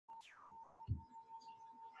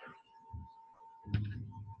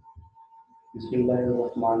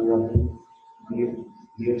Bismillahirrahmanirrahim. Dear,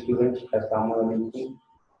 dear students, Assalamu alaikum.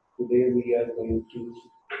 Today we are going to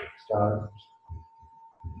start.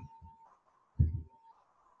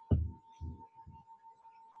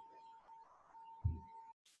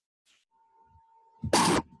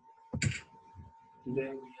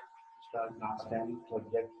 Today we are going to start class 10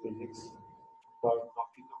 subject physics. For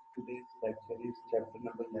topic of today's lecture is chapter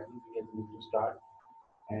number 11. We are going to start,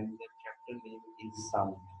 and the chapter name is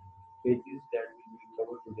sound. Pages that we will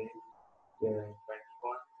cover today: 21,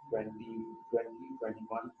 20, 20,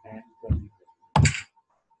 21, and 22.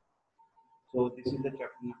 So this is the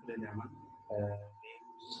chapter number 11, name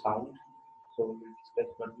sound. So we will discuss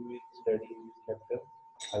what we will study in this chapter.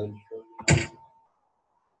 I will show you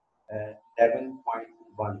now. 11.1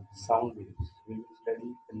 sound waves. We will study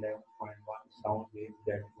 11.1 sound waves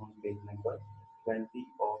that is on page number 20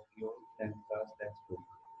 of your 10th class textbook.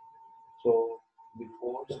 So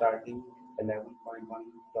before starting 11.1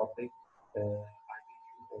 topic, I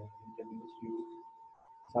will introduce you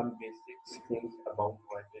some basic things about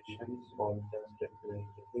vibrations or the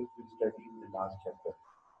things we studied in the last chapter.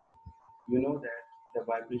 You know that the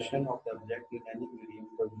vibration of the object in any medium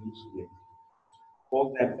produces waves.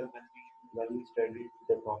 For example, when we studied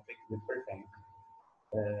the topic Ripple tank,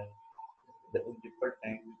 uh, the Ripple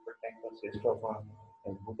tank consists of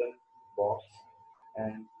a wooden box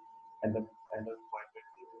and and a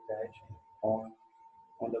vibrating attached on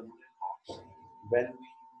the wooden box. When we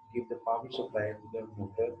give the power supply to the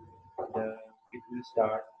motor, the it will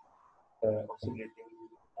start oscillating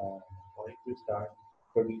or it will start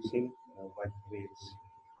producing white waves.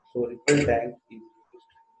 So ripple tank is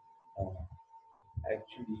used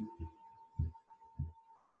actually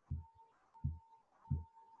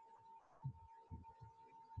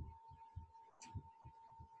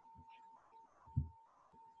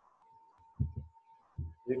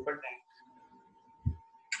ripple tank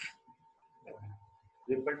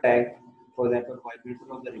ripple tank, for example, vibration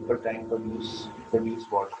of the ripple tank produce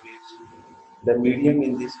water waves. The medium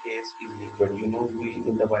in this case is liquid. You know, we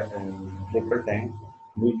in the ripple tank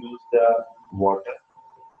we use the water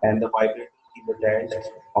and the vibrator is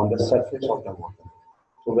attached on the surface of the water.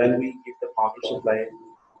 So when we give the power supply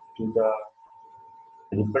to the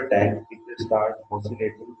ripple tank, it will start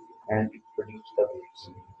oscillating and it produce the waves.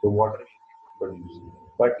 The water will produce,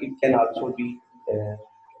 but it can also be the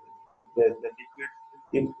liquid.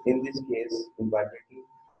 In this case, in vibrating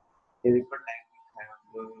a ripple tank,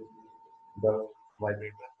 we have the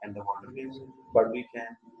vibrator and the water waves, but we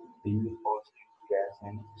can use also use gas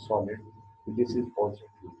and solid. This is also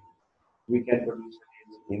true. We can produce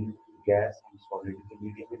waves in gas and solid. The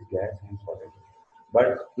medium is gas and solid.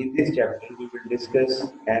 But in this chapter, we will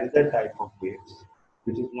discuss another type of waves,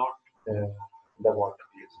 which is not the water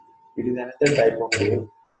waves. It is another type of wave,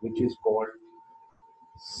 which is called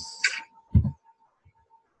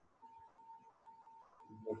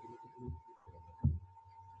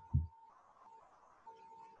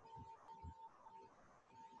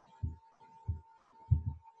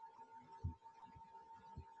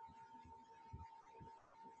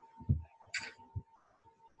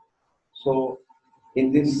so.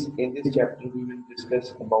 In this chapter, we will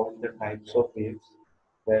discuss about the types of waves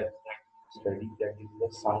that we study. That is the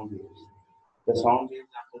sound waves. The sound waves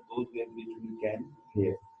are those waves which we can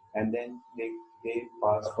hear, and then they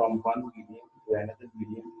pass from one medium to another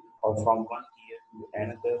medium, or from one ear to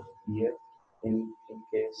another ear. In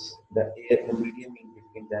case the medium in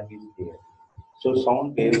between them is air. So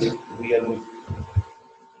sound waves we are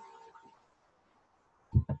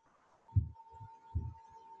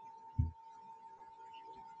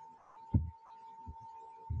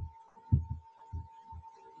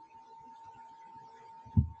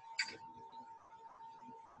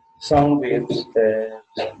sound waves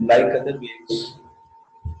like other waves.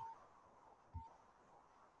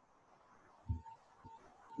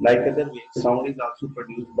 Like other waves, sound is also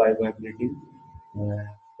produced by vibrating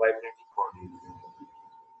bodies.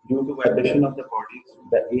 Due to vibration of the bodies,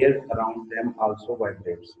 the air around them also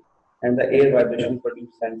vibrates, and the air vibration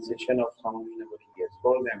produces sensation of sound in our ears.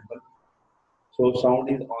 For example, so sound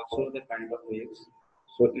is also the kind of waves.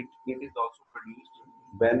 So it is also produced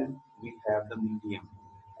when we have the medium,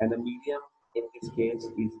 and the medium in this case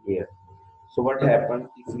is air. So what happens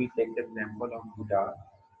if we take the example of guitar?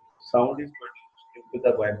 Sound is produced due to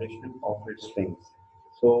the vibration of its strings.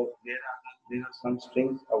 So there are some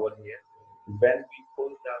strings over here. When we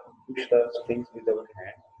push the strings with our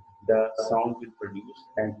hand, the sound will produce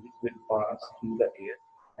and it will pass through the air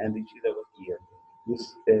and reaches our ear.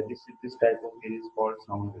 This type of air is called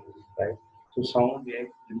sound waves, right? So sound wave,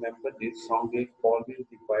 remember this sound wave always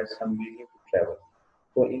requires some medium to travel.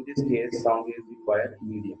 So in this case, sound waves require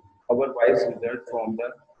medium. Our voice results from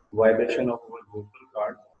the vibration of our vocal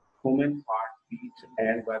cord. Human heart beats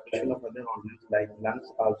and vibration of other organs like lungs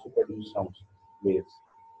also produce sound waves.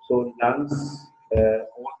 So lungs,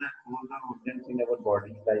 all the organs in our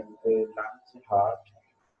body like lungs, heart,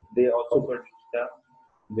 they also produce the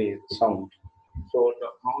wave sound. So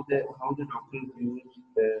how the doctors use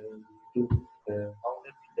to how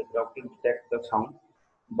the doctor detect the sound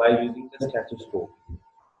by using the stethoscope.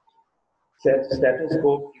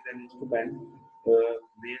 Stethoscope is an instrument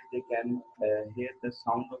where they can hear the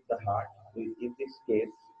sound of the heart. In this case,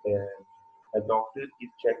 a doctor is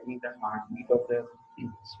checking the heartbeat of the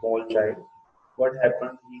small child. What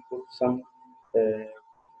happened? He put some the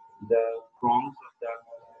prongs of the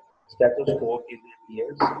stethoscope in their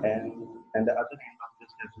ears, and the other end of the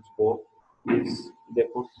stethoscope is they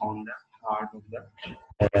put on the heart of the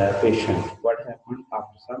patient. What happened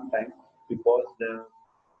after some time? Because the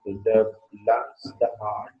lungs, the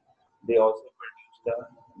heart, they also produce the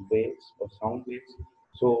waves or sound waves.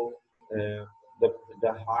 So uh, the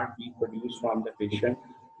the heartbeat produced from the patient,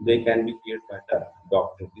 they can be heard by the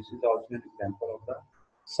doctor. This is also an example of the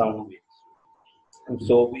sound waves. And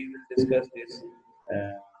so we will discuss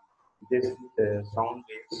uh, this sound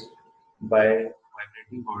waves by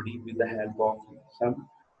vibrating body with the help of some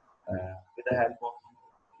with the help of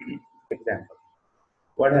example.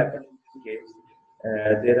 What happened in this case?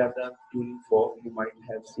 There are the tuning fork. You might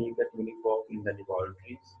have seen the tuning fork in the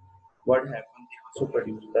laboratories. What happened? They also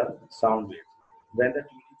produce the sound waves. When the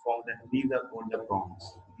tuning fork, then these are called the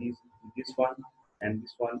prongs. This one and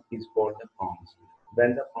this one is called the prongs.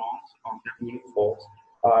 When the prongs of the tuning forks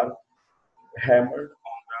are hammered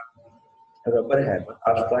on the rubber hammer,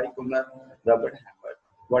 or strike on the rubber hammer,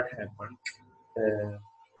 what happened? Uh,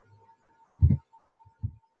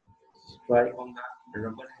 strike on the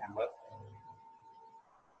rubber hammer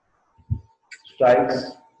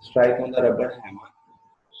strikes strike on the rubber hammer.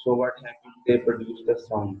 So what happens? They produce the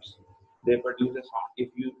sounds. They produce the sound. If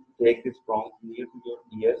you take this prong near to your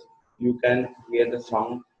ears, you can hear the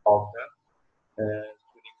sound of the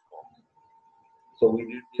tuning fork. So we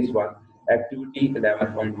did this one. Activity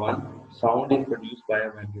 11.1. Sound is produced by a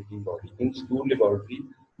vibrating body. In school laboratory,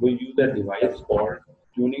 we use a device called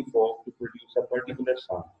tuning fork to produce a particular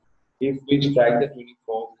sound. If we strike the tuning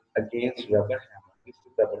fork against rubber hammer, this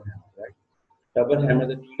is rubber hammer, right? Rubber hammer,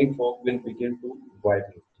 the tuning fork will begin to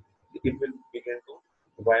vibrate. It will begin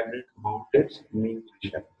to vibrate about its mean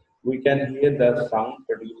position. We can hear the sound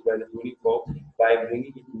produced by the tuning fork by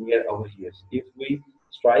bringing it near our ears. If we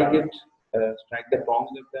strike the prongs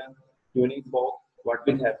of the tuning fork, what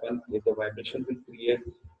will happen is the vibration will create,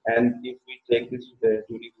 and if we take this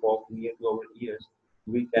tuning fork near to our ears,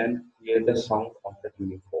 we can hear the sound of the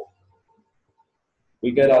tuning fork.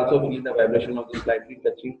 We can also feel the vibration of the slightly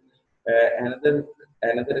touching.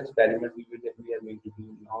 Another experiment we are going to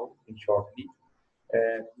do now in shortly.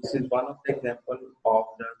 This is one of the example of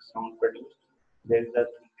the sound produced. This is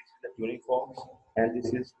the tuning forks, and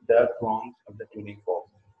this is the prongs of the tuning fork.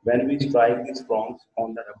 When we strike these prongs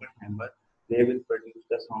on the rubber hammer, they will produce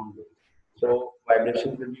the sound wave. So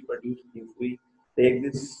vibration will be produced if we take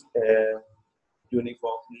this tuning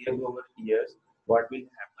fork near to our ears. What will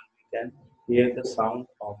happen? We can hear the sound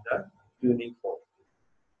of the tuning fork.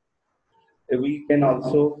 We can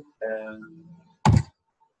also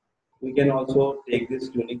take this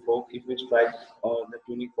tuning fork if we strike the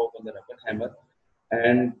tuning fork on the rubber hammer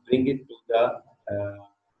and uh, bring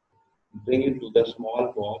it to the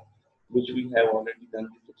small bob, which we have already done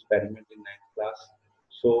this experiment in ninth class.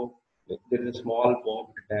 So there is a small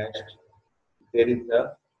bob attached. There is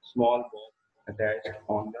a small bob attached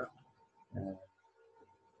on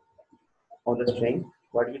the string.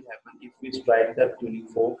 What will happen if we strike the tuning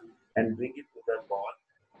fork and bring it to the ball?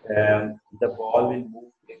 The ball will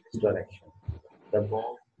move in this direction.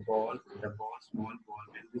 Small ball.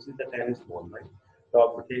 This is the tennis ball, right?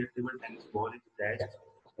 Top table tennis ball is attached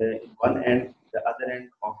in one end. The other end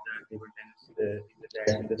of the table tennis is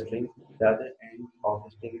attached in the string. The other end of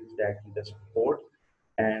the string is attached in the support,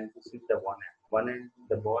 and this is the one end. One end,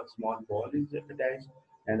 the small ball is attached,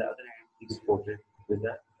 and the other end is supported with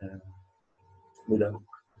the hook.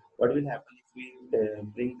 What will happen if we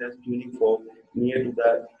bring the tuning fork near to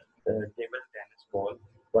the table tennis ball?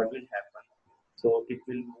 What will happen? So it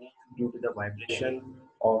will move due to the vibration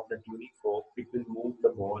of the tuning fork. It will move the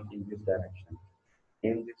ball in this direction.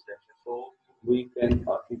 In this direction. So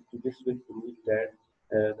this will prove that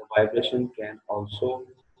the vibration can also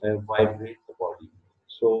vibrate the body.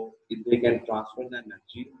 So if they can transfer the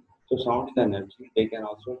energy. So sound is energy. They can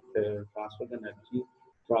also transfer the energy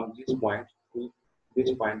from this point to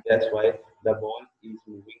this point. That's why the ball is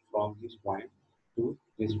from this point to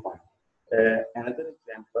this point. Another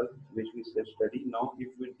example which we shall study now, if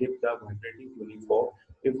we dip the vibrating tuning fork,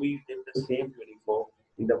 if we dip the same tuning fork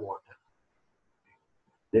in the water,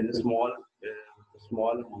 there is a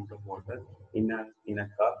small amount of water in a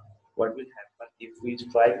cup. What will happen if we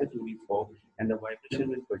strike the tuning fork and the vibration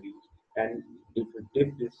will produce? And if we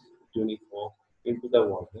dip this tuning fork into the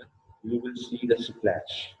water, you will see the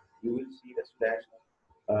splash. You will see the splash.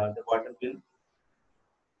 The water will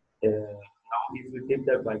now, if we dip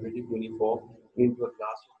the vibrating tuning fork into a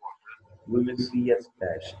glass of water, we will see a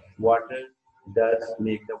splash. Water does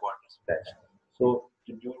make the water splash. So,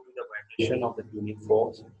 due to the vibration of the tuning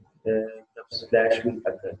forks, the splash will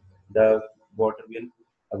occur. The water will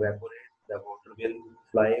evaporate. The water will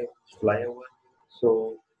fly over.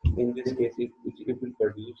 So, in this case, it will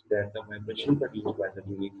produce that the vibration produced by the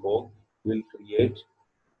tuning fork will create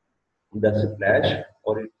the splash,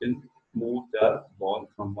 or it will move the ball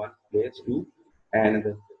from one place to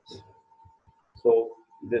another place. So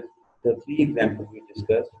the three examples we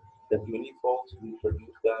discussed, the tuning forks will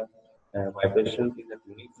produce the vibrations in the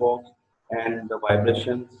tuning forks, and the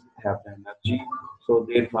vibrations have the energy, so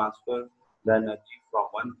they transfer the energy from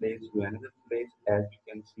one place to another place. As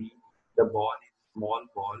you can see, the ball is small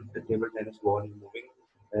ball, the table tennis ball is moving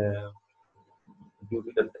uh, due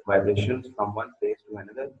to the vibrations from one place to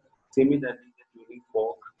another. Similarly, the tuning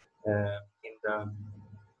fork in the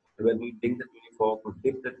when we dip the tuning fork or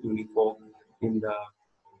dip the tuning fork in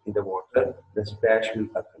the water, the splash will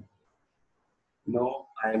occur. Now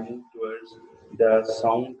I move towards the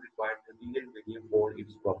sound required material medium for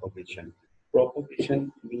its propagation.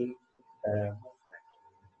 Propagation means movement.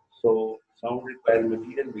 So sound requires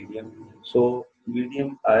material medium. So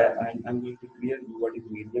medium, I'm going to clear you what is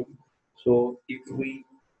medium. So if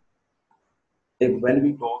when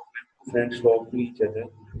we talk, when two friends talk to each other,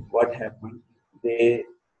 what happens? They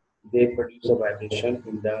they produce a vibration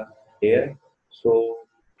in the air. So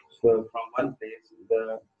from one place,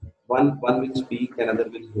 the one will speak, another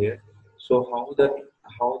will hear. So how the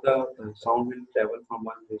sound will travel from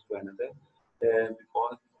one place to another?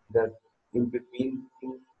 Because the in between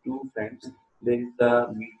two friends there is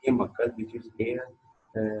the medium occur, which is air.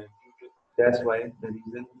 That's why the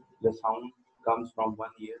reason the sound comes from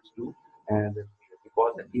one ear to another ear,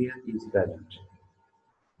 because the ear is present.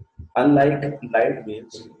 Unlike light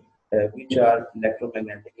waves, which are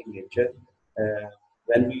electromagnetic in nature, uh,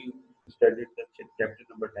 when we studied the chapter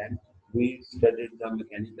number 10, we studied the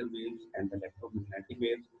mechanical waves and the electromagnetic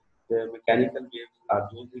waves. The mechanical waves are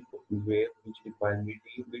those waves which require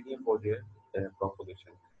medium for their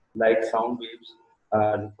propagation. Like sound waves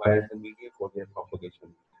require the medium for their propagation.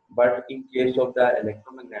 But in case of the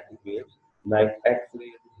electromagnetic waves, like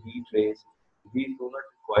X-rays, heat rays, these do not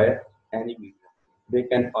require any medium. They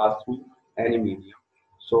can pass through any medium.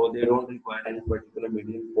 So they don't require any particular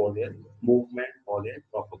medium for their movement or their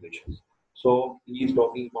propagation. So he is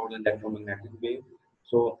talking about the electromagnetic wave.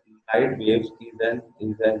 So light waves is an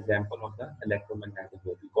example of the electromagnetic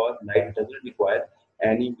wave, because light doesn't require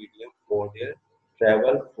any medium for their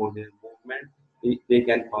travel, for their movement. They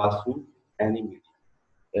can pass through any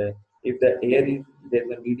medium. If the air is there's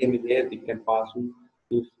a medium in air, it can pass through.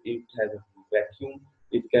 If it has a vacuum,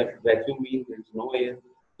 it can vacuum means there is no air.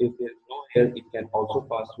 If there is no air, it can also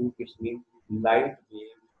pass through, which means light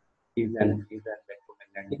wave is an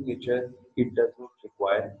electromagnetic nature. It does not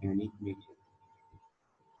require any medium.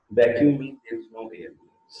 Vacuum means there is no air.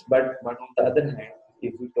 But on the other hand,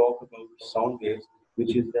 if we talk about sound waves,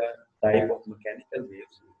 which is the type of mechanical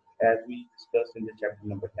waves, as we discussed in the chapter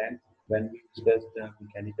number 10, when we discussed the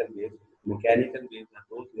mechanical waves are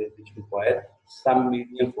those waves which require some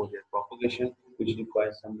medium for their propagation, which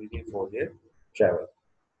requires some medium for their travel.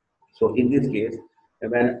 So in this case,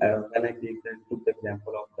 when I took the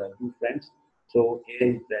example of the two friends, so A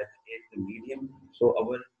is the medium. So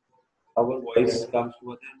our voice comes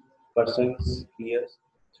to other person's ears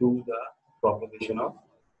through the propagation of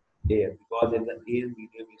air, because in the air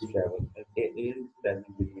medium is travel, air is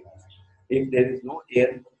present between us. If there is no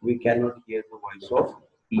air, we cannot hear the voice of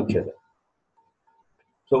each other.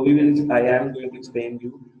 So I am going to explain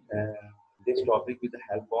you this topic with the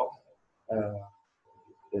help of uh,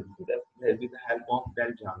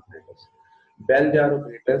 bell jar operators. Bell jar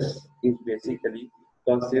operators is basically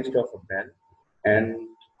consist of a bell, and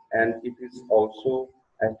it is also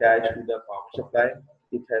attached to the power supply.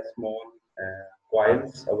 It has small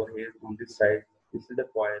coils over here on this side. This is the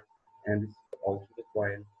coil, and this is also the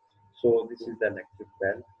coil. So this is the electric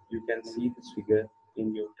bell. You can see this figure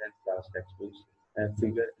in your 10th class textbooks,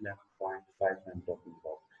 figure 11.5 I'm talking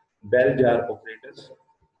about. Bell jar operators.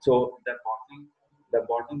 So the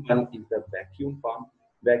bottom one is the vacuum pump,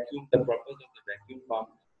 Vacuum. The purpose of the vacuum pump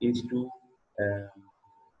is to uh,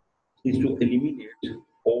 eliminate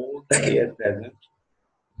all the air present.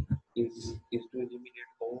 Is to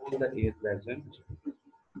eliminate all the air present.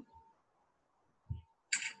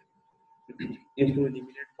 Is to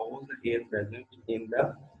eliminate all the air present in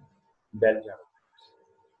the bell jar.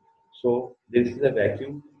 So this is a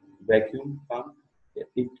vacuum pump.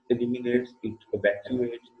 It eliminates, it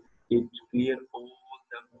evacuates, it clears all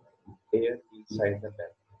the air inside the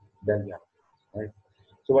bell jar. Right.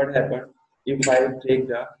 So what happened if I take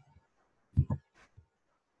the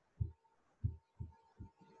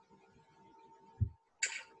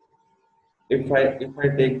if I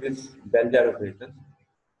take this bell jar apparatus,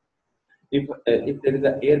 if there is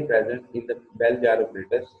an air present in the bell jar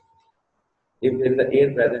apparatus, if there is an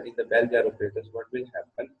air present in the bell jar apparatus, what will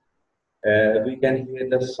happen? We can hear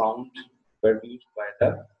the sound produced by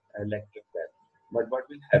the electric bell. But what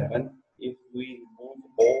will happen if we remove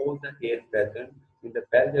all the air present in the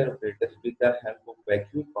bell jar apparatus with the help of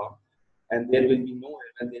vacuum pump, and there will be no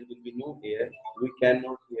air, and there will be no air, we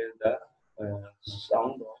cannot hear the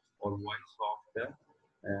sound of or voice of the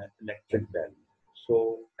electric bell.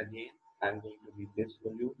 So again, I'm going to read this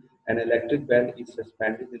for you. An electric bell is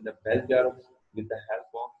suspended in the bell jar with the help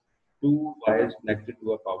of two wires connected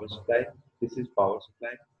to a power supply. This is power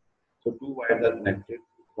supply. So two wires are connected,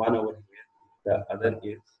 one over here, the other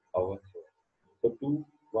is over here. So two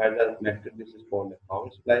wires are connected. This is called a power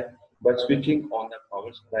supply. By switching on the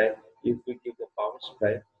power supply, if we give the power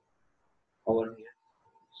supply over here,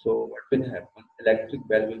 so what will happen? Electric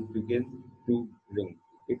bell will begin to ring.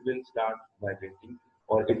 It will start vibrating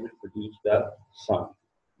or it will produce the sound.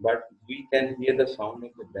 But we can hear the sound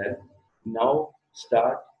of the bell. Now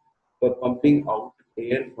start pumping out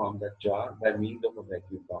air from the jar by means of a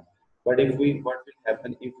vacuum pump. But if we, what will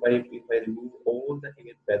happen if I remove all the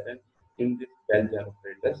air present in this bell jar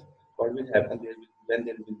apparatus? What will happen? When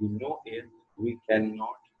there will be no air, we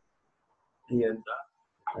cannot hear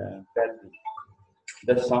the bell ring.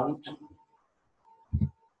 The sound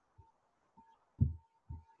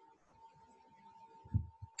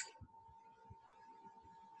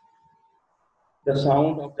The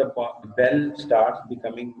sound of the bell starts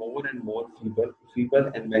becoming more and more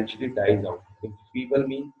feeble and eventually dies out. If feeble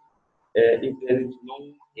means if there is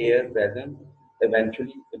no air present,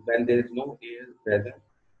 eventually when there is no air present,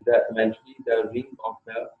 eventually the ring of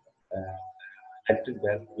the electric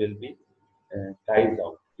bell will be dies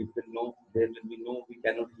out. It will no, there will be no, we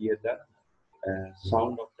cannot hear the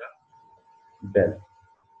sound of the bell.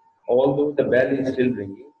 Although the bell is still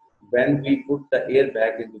ringing, when we put the air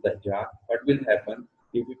back into the jar, what will happen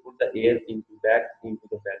if we put the air back into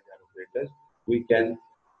the bell jar apparatus? We can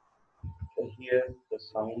hear the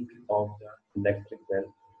sound of the electric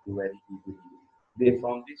bell very easily.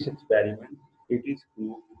 From this experiment, it is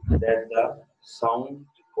proved that the sound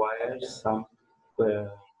requires some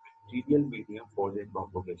material medium for their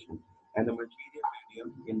propagation, and the material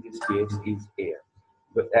medium in this case is air.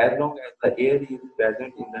 But as long as the air is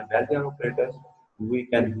present in the bell jar apparatus, we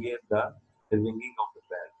can hear the ringing of the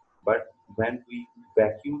bell. But when we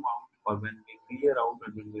vacuum out or when we clear out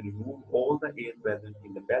or when we remove all the air present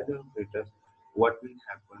in the bell jar apparatus, what will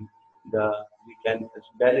happen? The we can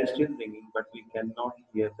bell is still ringing, but we cannot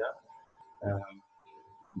hear the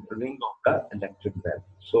ring of the electric bell.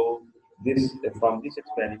 So this from this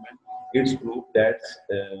experiment, it's proved that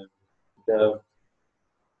the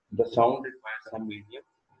sound requires some medium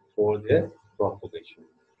for their propagation.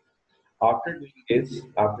 After doing this,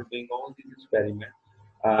 after doing all these experiments,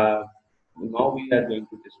 uh, now we are going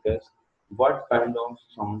to discuss what kind of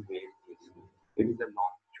sound wave is it. It is a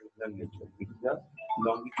longitudinal nature. It is a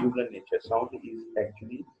longitudinal nature. Sound is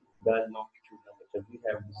actually the longitudinal nature. We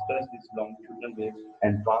have discussed this longitudinal waves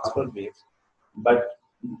and transfer waves, but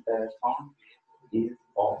sound wave is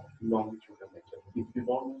of longitudinal nature. If you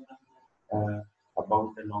don't know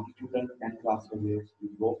about the longitudinal and transfer waves, you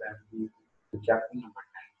go back to the chapter number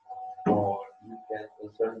 10, or you can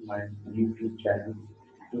search my YouTube channel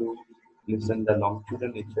to listen the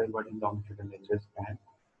longitudinal nature, what is longitudinal nature, and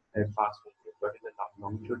transfer wave, what is the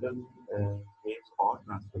longitudinal waves or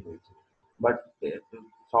transfer waves. But the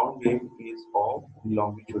sound wave is of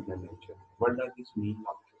longitudinal nature. What does this mean?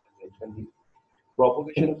 Longitudinal nature means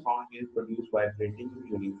propagation of sound waves produced by vibrating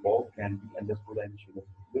tuning fork can be understood as tuning.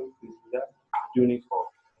 This is the tuning fork.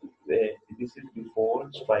 This is before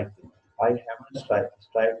striking. I haven't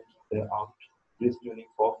striped out this tuning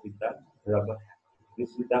fork with the rubber hand. This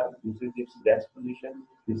is its rest position.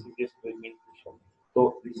 This is its swimming position.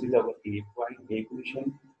 So this is our A point, A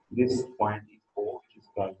position. This point is O, which is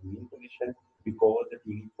called mean position because the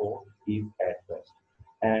tuning fork is at rest.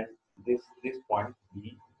 And this point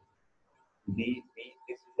B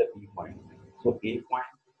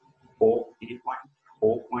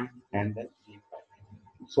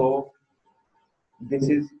this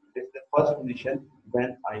is the first position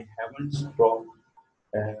when I haven't struck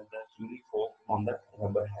the uniform on the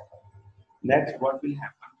rubber hammer. Next, what will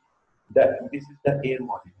happen? This is the air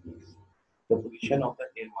molecules, the position of the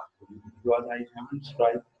air molecule. Because I haven't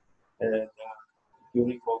struck the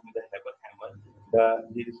uniform with the rubber hammer,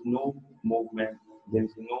 there is no movement, there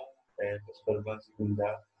is no disturbance in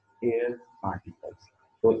the air particles.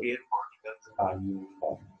 So air particles are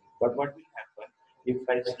uniform. But what will happen if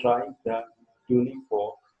I strike the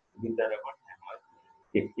uniform with the rubber hammer?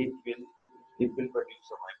 It will produce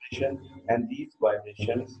a vibration, and these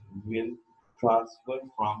vibrations will transfer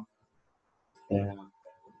from uh,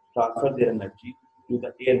 transfer their energy to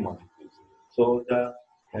the air molecules. So the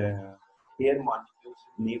air molecules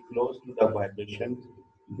near close to the vibrations,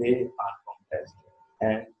 they are compressed,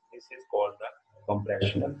 and this is called the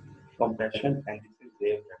compression, and this is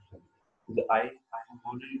rare fraction. I have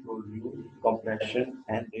already told you compression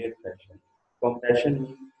and rare fraction. Compression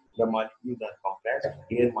means the molecules are compressed,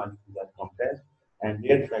 air molecules are compressed, and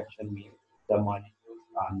rare fraction means the molecules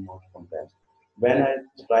are not compressed. When I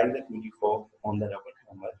strike the uniform on the rubber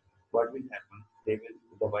hammer, what will happen?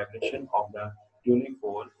 The vibration of the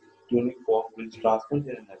uniform will transfer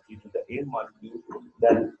their energy to the air molecule.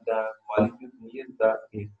 Then the molecules near the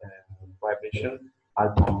vibration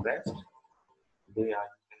are compressed. You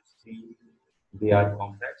can see they are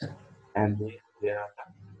compressed, and they are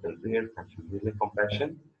the rare fraction. There is a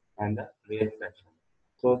compression and the rare fraction.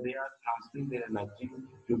 So they are transferring their energy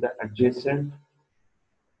to the adjacent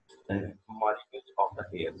molecules of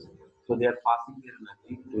the hairs. So they are passing their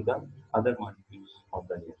energy to the other molecules of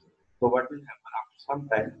the hairs. So what will happen after some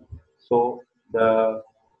time? So the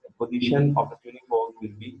position of the tuning fork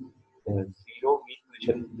will be zero mean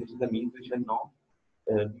position. This is the mean position now.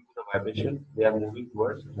 Due to the vibration, they are moving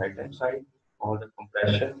towards right hand side, or the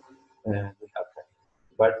compression will happen.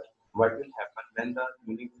 But what will happen when the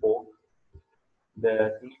tuning fork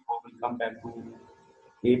will come back to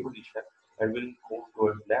A position and will move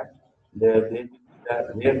towards left? There will be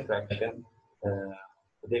the rare fraction. Uh,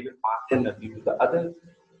 they will pass the energy to the other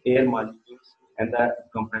air molecules, and the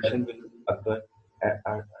compression will occur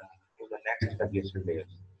to the next adjacent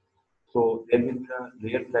layers. So there will be the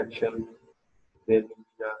rare fraction, there will be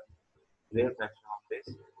the rare fraction on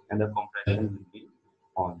this, and the compression will be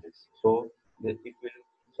on this. So it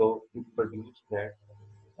produces that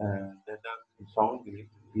the sound wave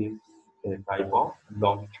is a type of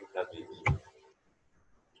longitudinal waves.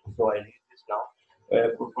 So I read this now.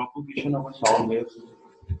 For propagation of a sound waves,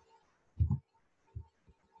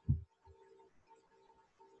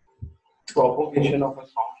 propagation of a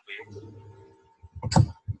sound waves,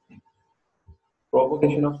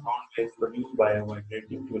 propagation of sound waves produced by a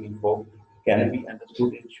vibrating tuning fork can be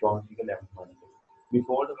understood in short mathematics.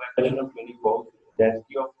 Before the vibration of tuning fork,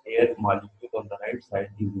 density of air molecules on the right side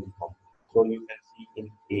is uniform. So you can see in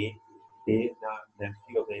A the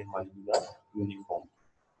density of the air molecules are uniform.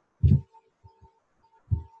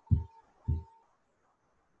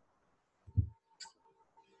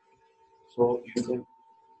 So you can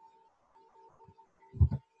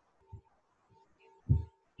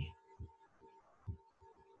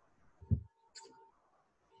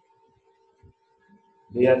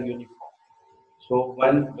they are uniform. So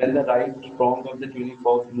when the right prong of the tuning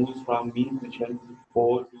fork moves from mean position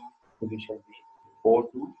O to position B, O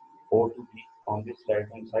to B on this right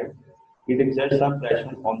hand side, it exerts some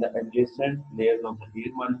pressure on the adjacent layers of the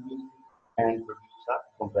air molecule and produces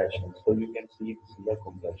a compression. So you can see this is a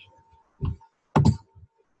compression.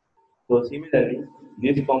 So similarly,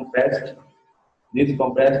 this compressed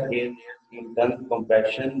air layers in turn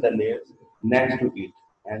compression the layers next to it,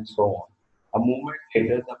 and so on. A moment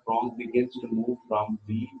later, the prong begins to move from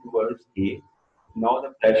B towards A. Now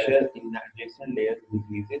the pressure in the adjacent layer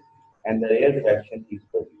decreases, and the air fraction is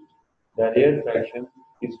produced. The air fraction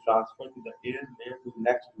is transferred to the air layer to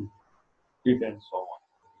next to it, and so on.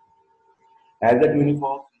 As the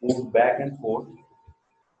uniforms move back and forth,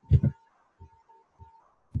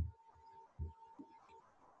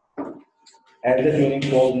 as the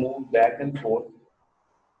uniform moves back and forth,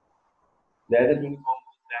 the other uniform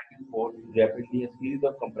moves back and forth rapidly. A series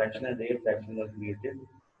of compression and air fractions are created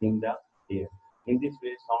in the air. In this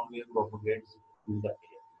way, sound wave propagates in the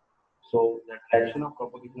air. So the direction of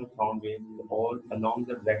propagation of sound wave is all along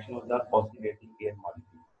the direction of the oscillating air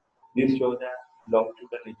molecule. This shows the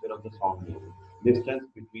longitudinal nature of the sound wave. Distance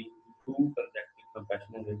between two consecutive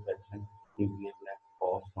compression and reflection is wavelength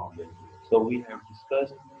of sound wave. So we have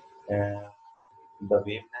discussed uh, the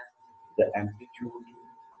wavelength, the amplitude,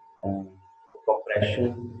 um,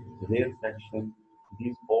 compression, rare fraction.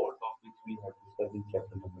 These all topics we have discussed in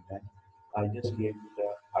chapter number 10. I just gave you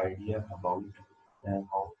the idea about it. and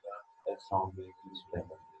how the sound waves is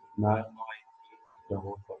travel. Now I read the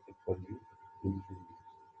whole topic for you in few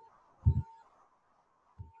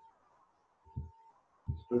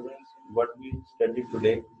students. What we study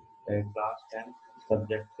today, class 10,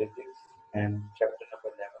 subject physics, and chapter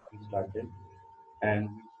number 11 we started, and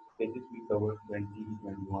physics we covered 20,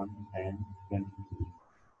 21, and 22.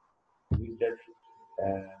 We studied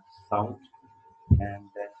sound, and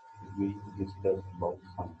then we discussed about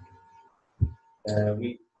sound.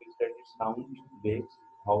 We studied sound waves,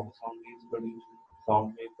 how the sound waves produce,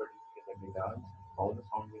 sound wave produced in the guitar, how the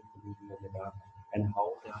sound wave produced in the guitar, and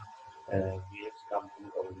how the waves come to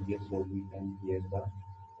our ears so we can hear the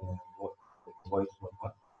voice of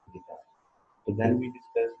a guitar. So then we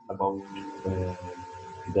discussed about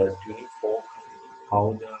the tuning fork,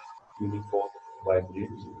 how the tuning fork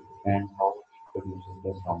vibrates, and how it produces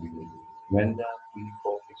the sound wave. When the tuning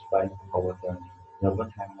fork is strike over the rubber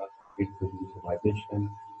hammer, it produces vibration,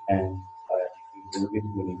 and if we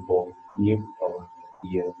move tuning fork near to our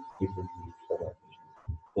ear, it produces the vibration.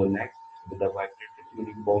 So next, with the vibrator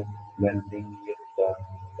tuning fork, when bring near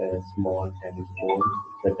the small tennis ball,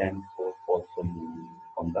 the tennis ball also moves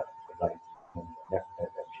on the right and left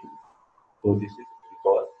direction. So this is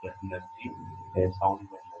because the energy, sound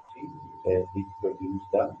energy, it produces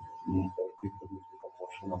it produces the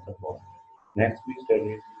motion of the ball. Next, we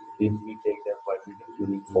studied if we take the vibrator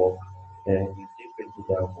tuning fork and we dip into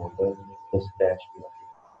the water, the splash will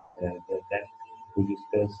then we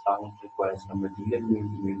discuss sound requires some material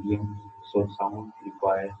medium, so sound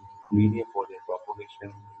requires medium for their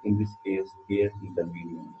propagation. In this case, air is the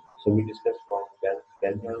medium. So we discussed about bell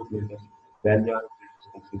generators. Bell generators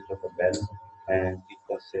consist of a bell and it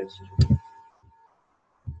consists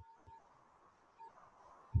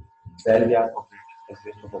bell jar operators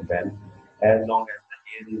consist of a bell. As long as the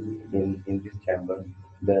air is in this chamber,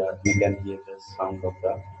 we can hear the sound of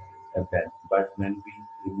the bell. But when we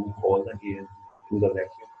remove all the air to the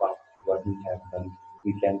vacuum pump, what we have done,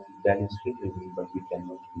 we can then still remove, but we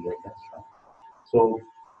cannot hear the sound. So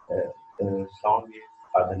sound waves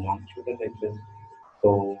are the longitudinal nature.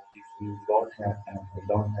 So if you don't have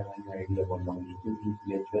any idea about longitudinal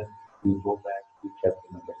nature, you go back to chapter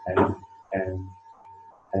number 10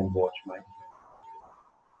 and watch my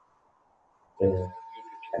YouTube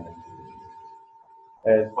channel.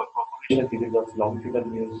 For propagation period of longitudinal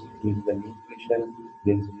waves is the nucleation.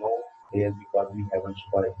 There is no air because we haven't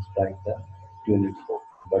strike the tuning fork.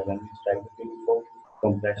 But when we strike the tuning fork,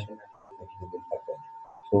 compression and reflection will happen.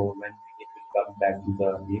 So when it will come back to the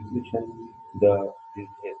nucleation, there is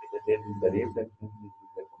the reflection, this is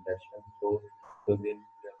the compression. So there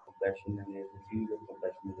is the compression and there is a series of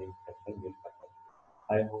compression and reflection will happen.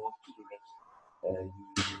 I hope students you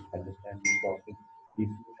understand this topic. If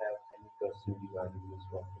you have any question regarding this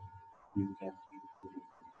topic, you can feel free.